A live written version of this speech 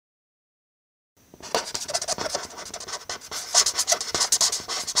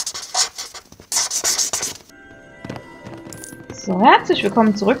So, herzlich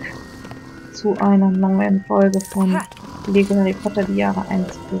willkommen zurück zu einer neuen Folge von Lego Harry Potter, die Jahre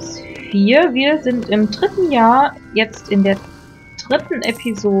 1 bis 4. Wir sind im dritten Jahr, jetzt in der dritten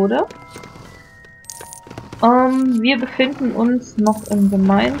Episode. Wir befinden uns noch im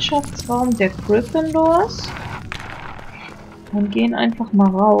Gemeinschaftsraum der Gryffindors und gehen einfach mal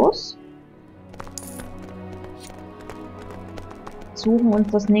raus. Suchen uns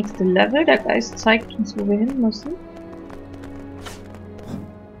das nächste Level. Der Geist zeigt uns, wo wir hin müssen.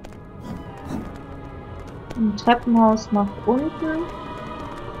 Im Treppenhaus nach unten.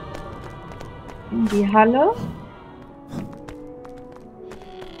 In die Halle.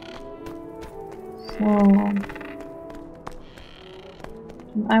 So. Und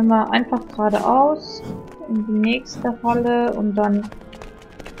einmal einfach geradeaus in die nächste Halle und dann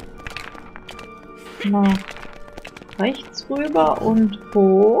nach rechts rüber und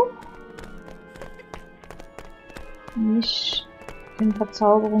hoch. Nicht in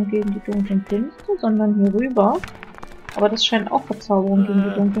Verzauberung gegen die dunklen Künste, sondern hier rüber. Aber das scheint auch Verzauberung gegen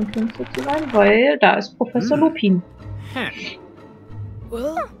die dunklen Künste zu sein, weil da ist Professor Lupin.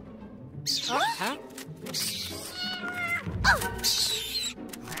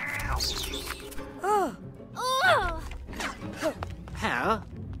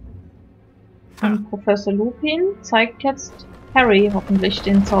 Und Professor Lupin zeigt jetzt Harry hoffentlich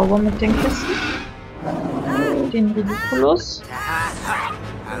den Zauber mit den Kisten. Den Ridiculus.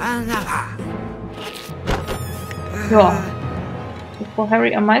 Ja. Wovor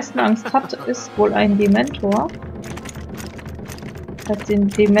Harry am meisten Angst hat, ist wohl ein Dementor. Das heißt, den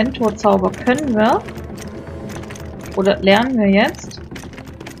Dementor-Zauber können wir. Oder lernen wir jetzt.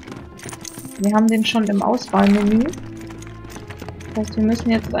 Wir haben den schon im Auswahlmenü. Das heißt, wir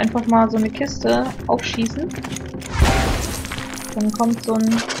müssen jetzt einfach mal so eine Kiste aufschießen. Dann kommt so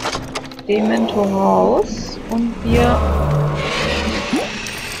ein Dementor raus und wir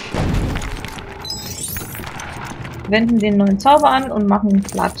wenden den neuen Zauber an und machen ihn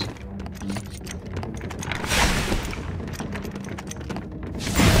platt.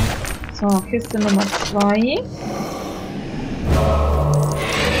 So, Kiste Nummer 2.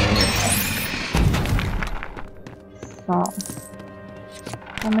 So.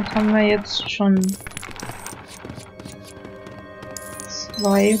 Damit haben wir jetzt schon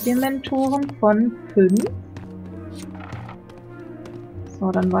 2 Dementoren von 5.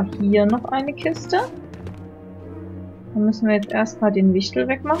 So, dann war hier noch eine Kiste. Dann müssen wir jetzt erstmal den Wichtel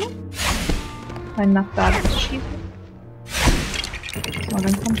wegmachen. Einen nach da zu schießen. So,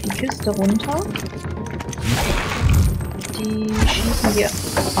 dann kommt die Kiste runter. Die schießen wir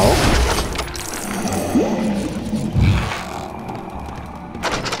auf.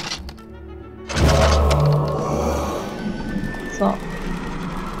 So.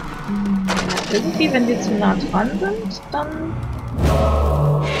 Irgendwie, wenn wir zu nah dran sind, dann...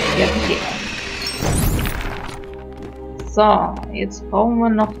 Ja, okay. So, jetzt brauchen wir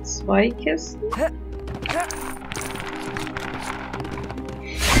noch 2 Kisten.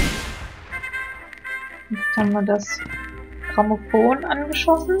 Jetzt haben wir das Grammophon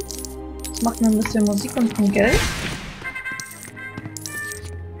angeschossen. Das macht mir ein bisschen Musik und ein Geld.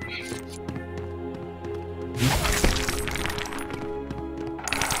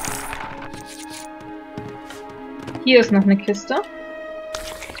 Hier ist noch eine Kiste.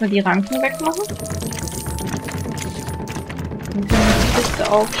 Müssen wir die Ranken wegmachen. Dann können wir die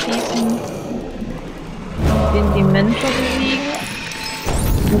Kiste aufschießen. Und den Dementor besiegen.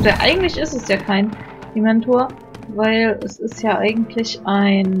 Und eigentlich ist es ja kein Dementor, weil es ist ja eigentlich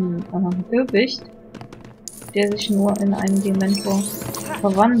ein Irrwicht, der sich nur in einen Dementor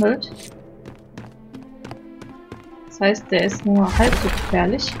verwandelt. Das heißt, der ist nur halb so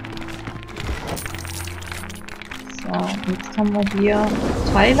gefährlich. So, jetzt haben wir hier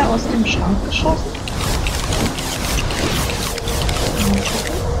Teile aus dem Schrank geschossen. Mal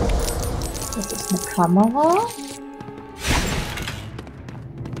gucken. Das ist eine Kamera.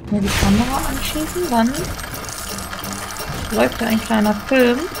 Wenn wir die Kamera anschließen, dann läuft da ein kleiner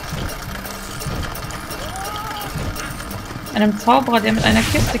Film. Einem Zauberer, der mit einer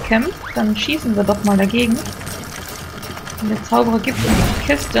Kiste kämpft, dann schießen wir doch mal dagegen. Und der Zauberer gibt uns die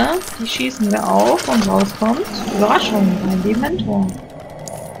Kiste, die schießen wir auf und rauskommt, Überraschung, ein Dementor.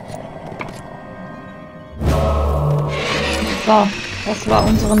 So, das war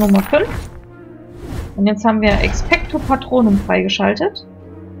unsere Nummer 5. Und jetzt haben wir Expecto Patronum freigeschaltet.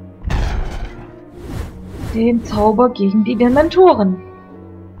 Den Zauber gegen die Dementoren.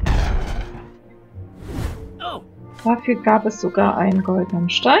 Dafür gab es sogar einen goldenen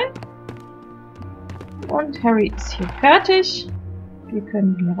Stein. Und Harry ist hier fertig. Wir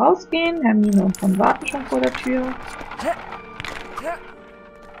können hier rausgehen. Hermine und Ron warten schon vor der Tür.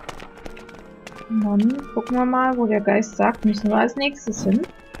 Und dann gucken wir mal, wo der Geist sagt, müssen wir als nächstes hin.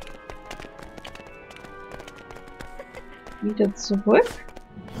 Wieder zurück.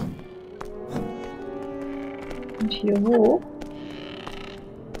 Und hier hoch.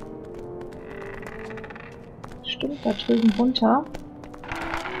 Stimmt, da drüben runter.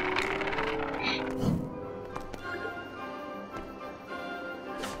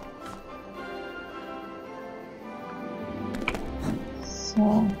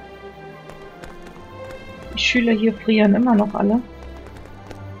 So. Die Schüler hier frieren immer noch alle.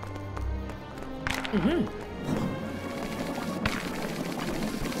 Mhm.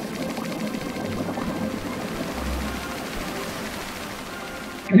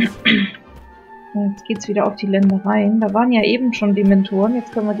 Jetzt geht's wieder auf die Ländereien. Da waren ja eben schon Dementoren.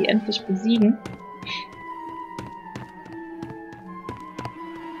 Jetzt können wir die endlich besiegen.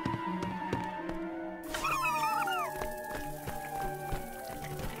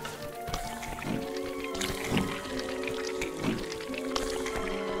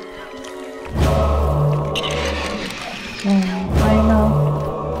 So,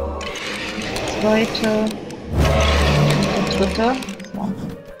 einer, zweite und der dritte. So.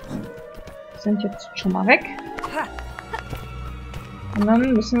 Sind jetzt schon mal weg. Und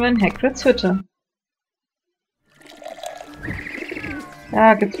dann müssen wir in Hagrids Hütte.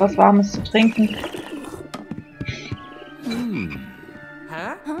 Da gibt's was Warmes zu trinken.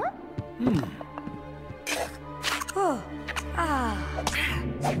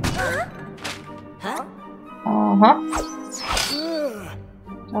 Aha.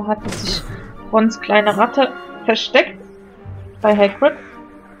 Da hat sich Rons kleine Ratte versteckt. Bei Hagrid.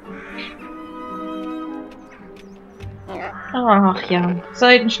 Ach ja,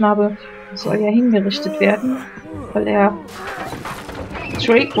 Seidenschnabel soll ja hingerichtet werden, weil er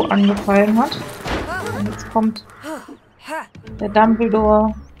Draco angefallen hat. Und jetzt kommt der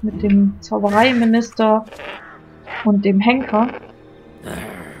Dumbledore mit dem Zaubereiminister und dem Henker.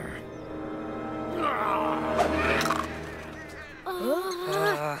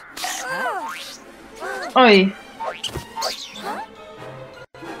 Ui.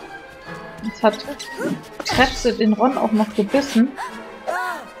 Jetzt hat Krebse den Ron auch noch gebissen.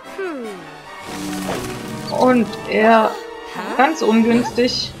 Und er ganz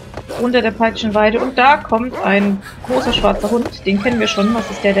ungünstig unter der Peitschenweide. Und da kommt ein großer schwarzer Hund. Den kennen wir schon. Das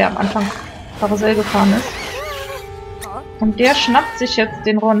ist der, der am Anfang Karussell gefahren ist. Und der schnappt sich jetzt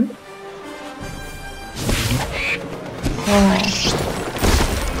den Ron. So.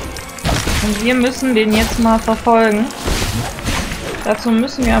 Und wir müssen den jetzt mal verfolgen. Dazu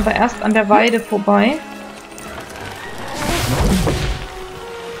müssen wir aber erst an der Weide vorbei.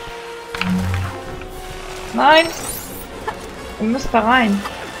 Nein! Ihr müsst da rein.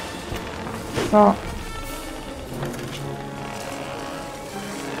 So.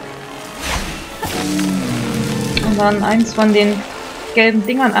 Und dann eins von den gelben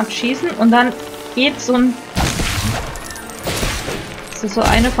Dingern abschießen und dann geht so ein... Das ist so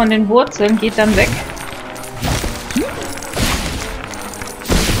eine von den Wurzeln, geht dann weg.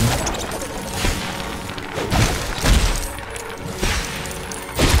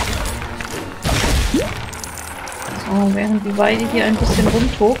 So, während die Weide hier ein bisschen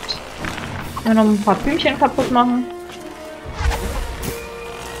rumtobt. Wir noch ein paar Blümchen kaputt machen.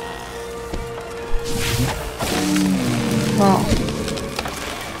 So.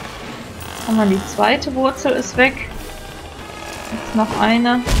 Haben wir die zweite Wurzel ist weg. Jetzt noch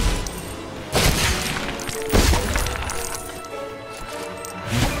eine.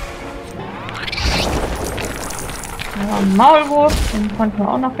 Ja, ein Maulwurf, den konnten wir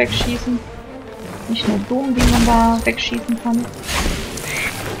auch noch wegschießen. Nicht nur Blumen, die man da wegschießen kann.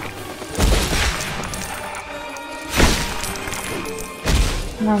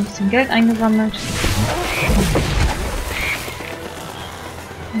 Ja, ein bisschen Geld eingesammelt.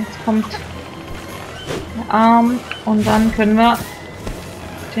 Jetzt kommt der Arm und dann können wir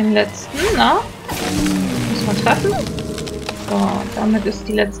den letzten, müssen wir treffen. So, damit ist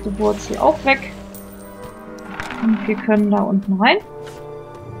die letzte Wurzel auch weg. Und wir können da unten rein.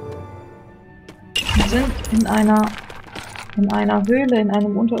 Wir sind in einer Höhle, in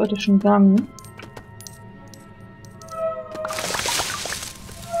einem unterirdischen Gang.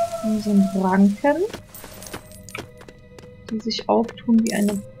 Hier sind Ranken, die sich auftun wie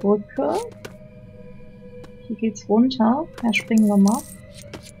eine Brücke. Hier geht's runter. Ja, springen wir mal.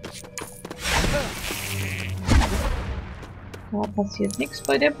 Da passiert nichts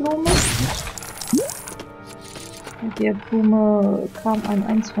bei der Blume. Bei der Blume kam ein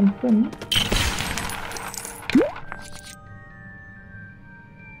 1 von 5.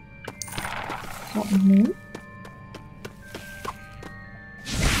 So, und nun.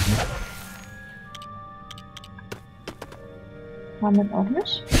 Damit auch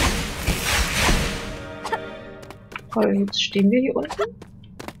nicht. Toll, jetzt stehen wir hier unten.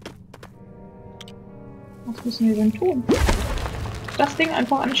 Was müssen wir denn tun? Das Ding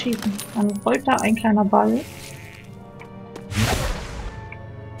einfach anschießen. Dann rollt da ein kleiner Ball.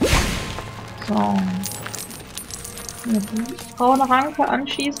 So. Mit die braune Ranke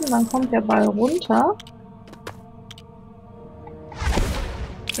anschießen, dann kommt der Ball runter.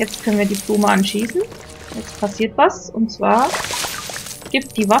 Jetzt können wir die Blume anschießen. Jetzt passiert was. Und zwar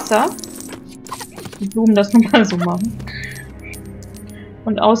gibt die Wasser. Die Blumen das nun mal so machen.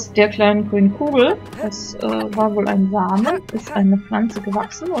 Und aus der kleinen grünen Kugel, das war wohl ein Samen, ist eine Pflanze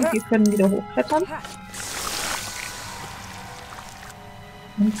gewachsen und wir können wieder hochklettern.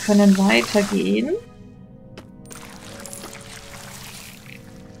 Und können weitergehen.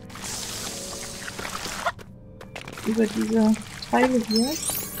 Über diese Teile hier.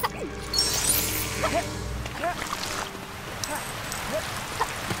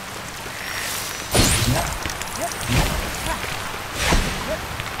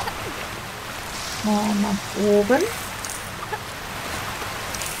 Nach oben.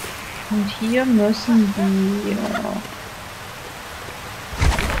 Und hier müssen die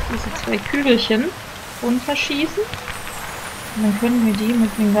diese zwei Kügelchen runterschießen. Und dann können wir die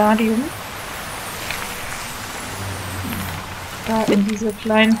mit Wingardium da in diese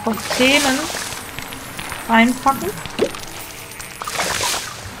kleinen Fontänen reinpacken.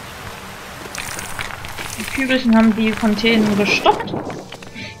 Die Kügelchen haben die Fontänen gestoppt.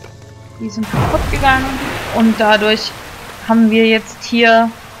 Die sind kaputt gegangen und dadurch haben wir jetzt hier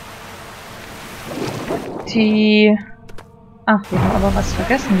die... Ach, wir haben aber was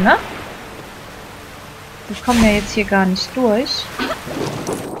vergessen, ne? Wir kommen ja jetzt hier gar nicht durch.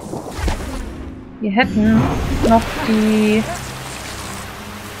 Wir hätten noch die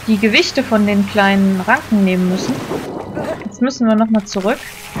Gewichte von den kleinen Ranken nehmen müssen. Jetzt müssen wir nochmal zurück.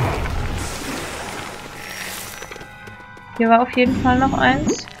 Hier war auf jeden Fall noch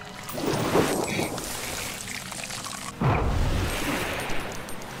eins.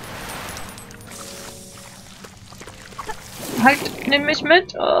 Halt, nimm mich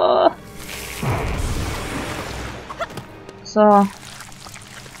mit. Oh. So.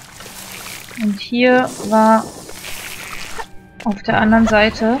 Und hier war auf der anderen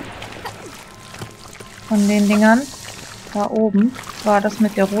Seite von den Dingern, da oben, war das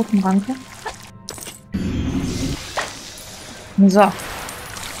mit der roten Ranke. So.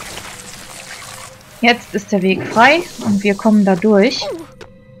 Jetzt ist der Weg frei und wir kommen da durch.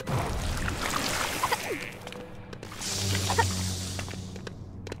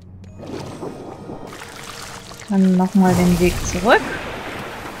 Dann nochmal den Weg zurück.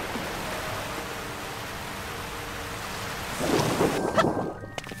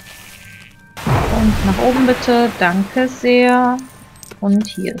 Und nach oben bitte. Danke sehr. Und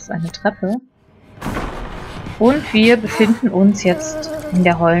hier ist eine Treppe. Und wir befinden uns jetzt in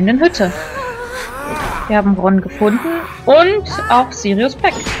der heulenden Hütte. Wir haben Ron gefunden und auch Sirius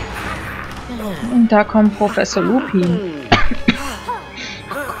Black. Und da kommt Professor Lupin.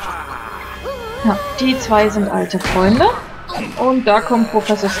 Ja, die zwei sind alte Freunde. Und da kommt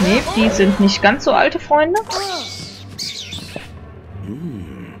Professor Snape. Die sind nicht ganz so alte Freunde.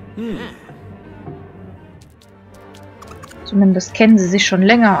 Zumindest kennen sie sich schon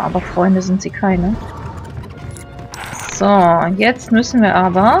länger, aber Freunde sind sie keine. So, jetzt müssen wir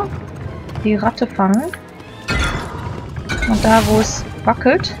aber die Ratte fangen. Und da, wo es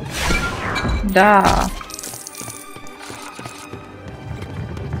wackelt, da.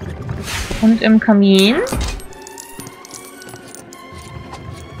 Und im Kamin.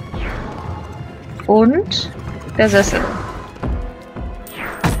 Und der Sessel.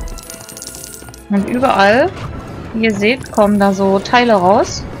 Und überall, wie ihr seht, kommen da so Teile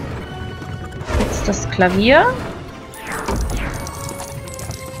raus. Jetzt das Klavier.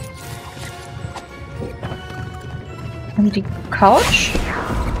 Und die Couch.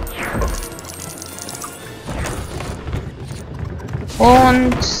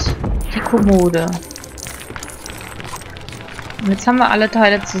 Und die Kommode. Und jetzt haben wir alle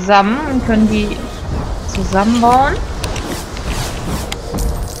Teile zusammen und können die zusammenbauen.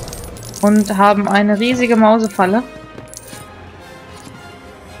 Und haben eine riesige Mausefalle.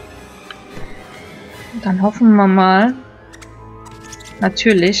 Und dann hoffen wir mal.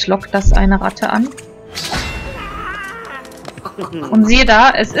 Natürlich lockt das eine Ratte an. Und siehe da,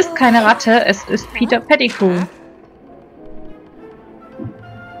 es ist keine Ratte, es ist Peter Pettigrew.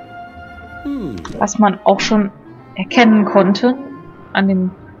 Was man auch schon erkennen konnte an den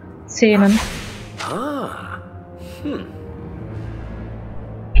Zähnen.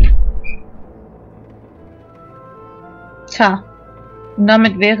 Tja, Und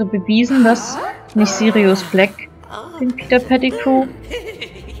damit wäre bewiesen, dass nicht Sirius Black den Peter Pettigrew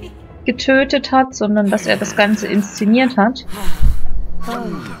getötet hat, sondern dass er das Ganze inszeniert hat.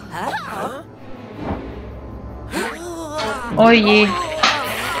 Oh je.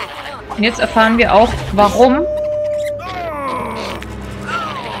 Und jetzt erfahren wir auch, warum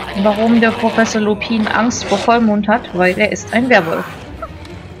der Professor Lupin Angst vor Vollmond hat, weil er ist ein Werwolf.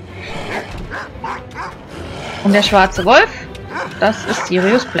 Und der schwarze Wolf, das ist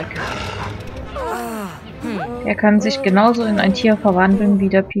Sirius Black. Er kann sich genauso in ein Tier verwandeln wie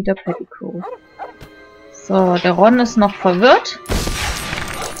der Peter Pettigrew. So, der Ron ist noch verwirrt.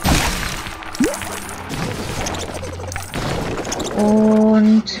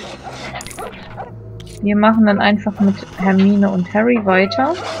 Und wir machen dann einfach mit Hermine und Harry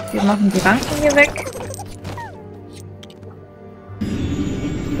weiter. Wir machen die Ranken hier weg.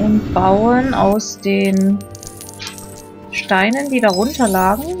 Und bauen aus den Steinen, die darunter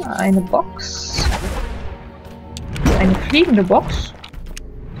lagen, eine Box. Eine fliegende Box.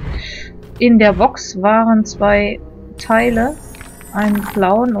 In der Box waren 2 Teile. Ein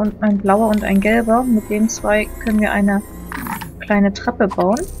blauer und ein gelber. Mit den 2 können wir eine kleine Treppe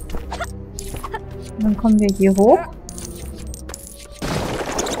bauen. Und dann kommen wir hier hoch.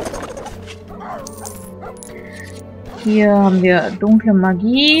 Hier haben wir dunkle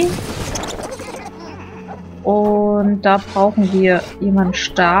Magie. Und da brauchen wir jemand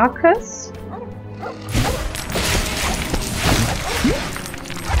Starkes.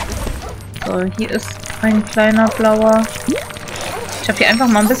 So, hier ist ein kleiner blauer. Ich habe hier einfach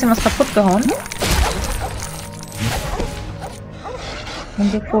mal ein bisschen was kaputt gehauen.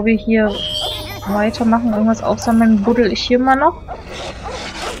 Und bevor wir hier weitermachen, irgendwas aufsammeln, buddel ich hier mal noch.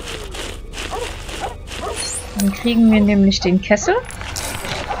 Dann kriegen wir nämlich den Kessel.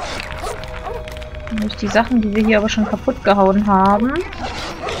 Durch die Sachen, die wir hier aber schon kaputt gehauen haben,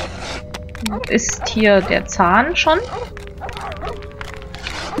 ist hier der Zahn schon.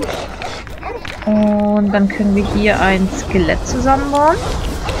 Und dann können wir hier ein Skelett zusammenbauen.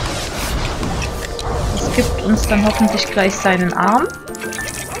 Das gibt uns dann hoffentlich gleich seinen Arm.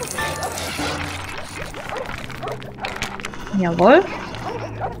 Jawohl.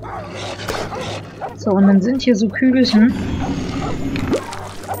 So, und dann sind hier so Kügelchen.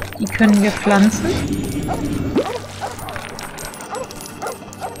 Die können wir pflanzen.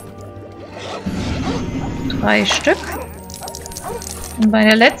 Drei Stück. Und bei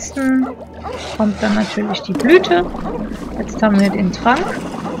der letzten kommt dann natürlich die Blüte. Jetzt haben wir den Trank,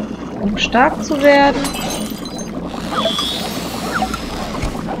 um stark zu werden.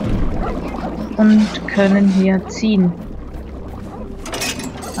 Und können hier ziehen.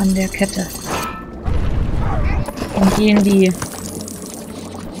 An der Kette. Und gehen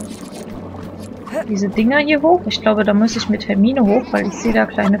diese Dinger hier hoch. Ich glaube, da muss ich mit Hermine hoch, weil ich sehe da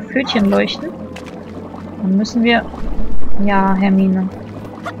kleine Pfötchen leuchten. Dann müssen wir... Ja, Hermine.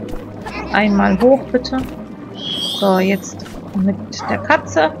 Einmal hoch, bitte. So, jetzt mit der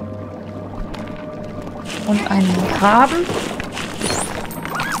Katze. Und einen Graben.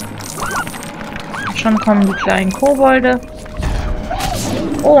 Schon kommen die kleinen Kobolde.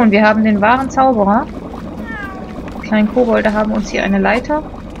 Oh, und wir haben den wahren Zauberer. Die kleinen Kobolde haben uns hier eine Leiter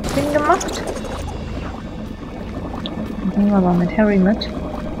hingemacht. Nehmen wir mal mit Harry mit.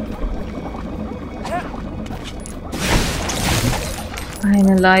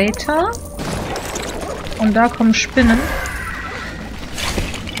 Eine Leiter. Und da kommen Spinnen.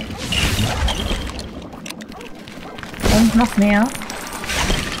 Und noch mehr.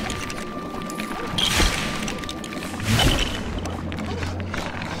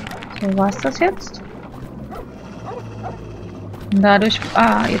 So, war es das jetzt? Und dadurch...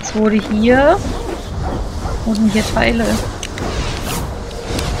 Ah, jetzt wurden hier Teile,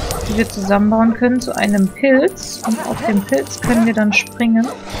 die wir zusammenbauen können, zu einem Pilz. Und auf dem Pilz können wir dann springen.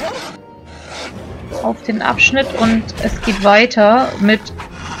 Auf den Abschnitt. Und es geht weiter mit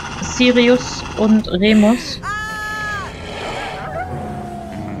Sirius und Remus.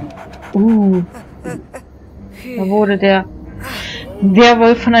 Da wurde der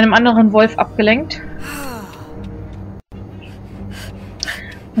Werwolf von einem anderen Wolf abgelenkt.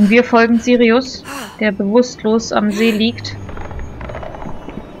 Und wir folgen Sirius, der bewusstlos am See liegt.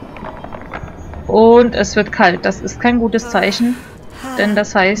 Und es wird kalt. Das ist kein gutes Zeichen, denn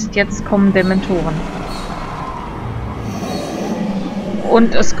das heißt, jetzt kommen Dementoren.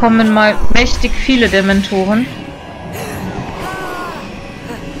 Und es kommen mal mächtig viele Dementoren,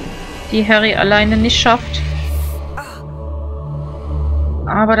 die Harry alleine nicht schafft.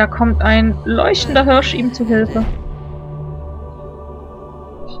 Aber da kommt ein leuchtender Hirsch ihm zu Hilfe.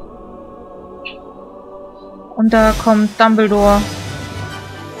 Und da kommt Dumbledore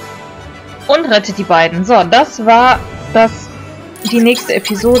und rettet die beiden. So, das war die nächste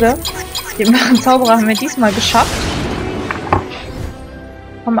Episode. Den wahren Zauberer haben wir diesmal geschafft.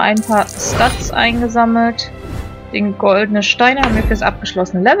 Haben ein paar Stats eingesammelt. Den goldenen Stein haben wir fürs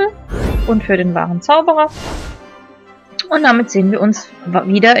abgeschlossene Level und für den wahren Zauberer. Und damit sehen wir uns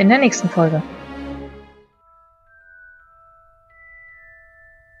wieder in der nächsten Folge.